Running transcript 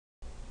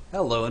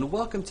Hello and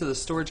welcome to the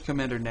Storage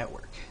Commander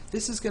Network.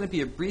 This is going to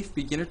be a brief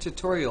beginner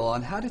tutorial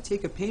on how to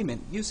take a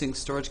payment using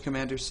Storage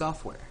Commander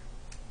software.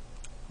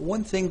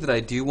 One thing that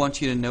I do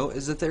want you to note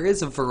is that there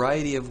is a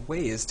variety of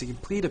ways to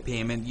complete a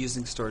payment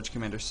using Storage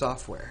Commander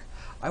software.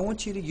 I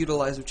want you to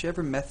utilize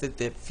whichever method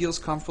that feels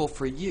comfortable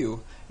for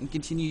you and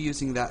continue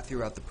using that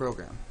throughout the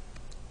program.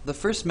 The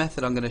first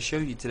method I'm going to show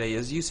you today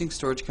is using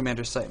Storage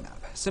Commander Sitemap.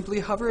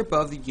 Simply hover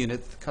above the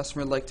unit the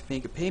customer would like to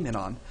make a payment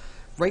on,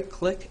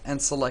 right-click and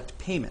select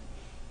Payment.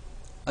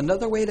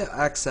 Another way to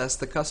access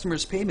the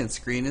customer's payment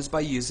screen is by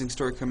using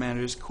Storage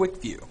Commander's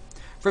Quick View.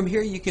 From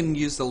here you can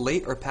use the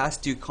late or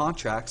past due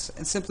contracts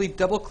and simply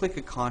double-click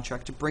a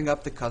contract to bring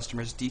up the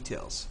customer's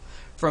details.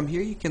 From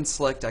here you can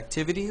select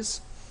Activities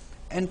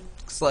and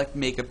select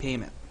Make a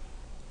Payment.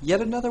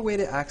 Yet another way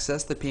to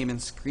access the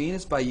payment screen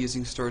is by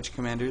using Storage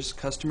Commander's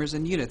Customers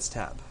and Units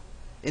tab.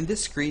 In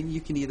this screen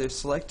you can either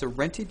select a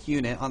rented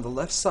unit on the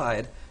left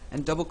side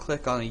and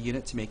double-click on a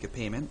unit to make a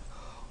payment,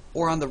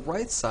 or on the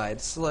right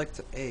side,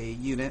 select a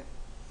unit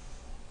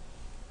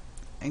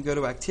and go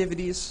to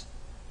Activities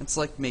and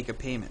select Make a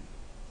Payment.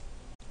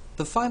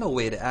 The final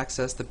way to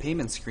access the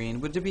payment screen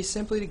would be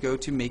simply to go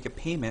to Make a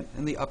Payment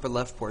in the upper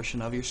left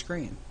portion of your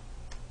screen.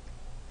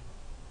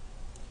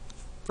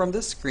 From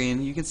this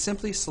screen, you can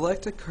simply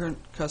select a current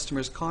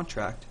customer's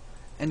contract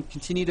and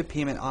continue to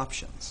Payment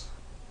Options.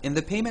 In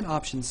the Payment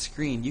Options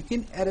screen, you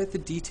can edit the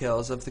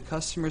details of the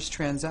customer's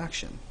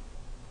transaction.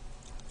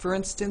 For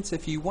instance,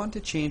 if you want to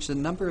change the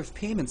number of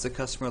payments a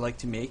customer would like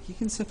to make, you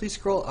can simply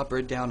scroll up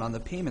or down on the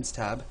Payments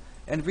tab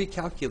and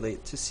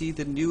recalculate to see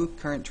the new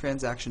current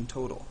transaction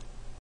total.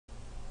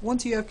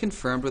 Once you have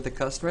confirmed with the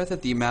customer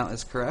that the amount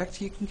is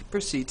correct, you can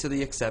proceed to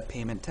the Accept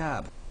Payment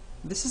tab.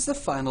 This is the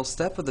final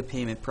step of the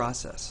payment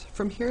process.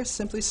 From here,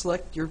 simply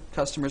select your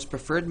customer's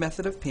preferred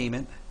method of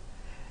payment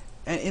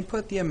and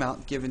input the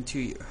amount given to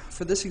you.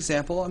 For this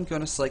example, I'm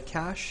going to select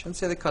cash and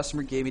say the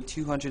customer gave me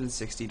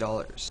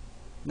 $260.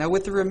 Now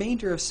with the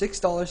remainder of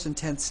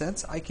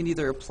 $6.10, I can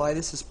either apply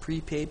this as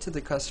prepaid to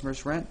the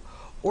customer's rent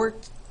or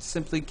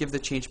simply give the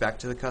change back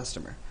to the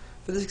customer.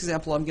 For this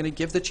example, I'm going to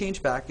give the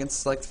change back and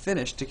select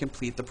Finish to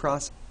complete the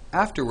process.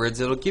 Afterwards,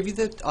 it will give you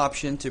the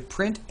option to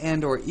print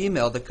and or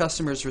email the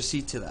customer's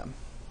receipt to them.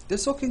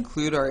 This will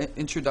conclude our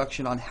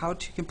introduction on how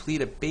to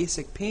complete a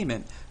basic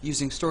payment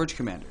using Storage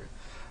Commander.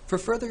 For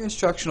further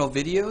instructional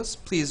videos,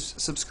 please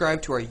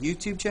subscribe to our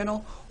YouTube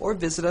channel or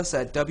visit us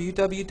at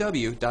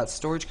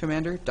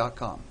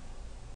www.storagecommander.com.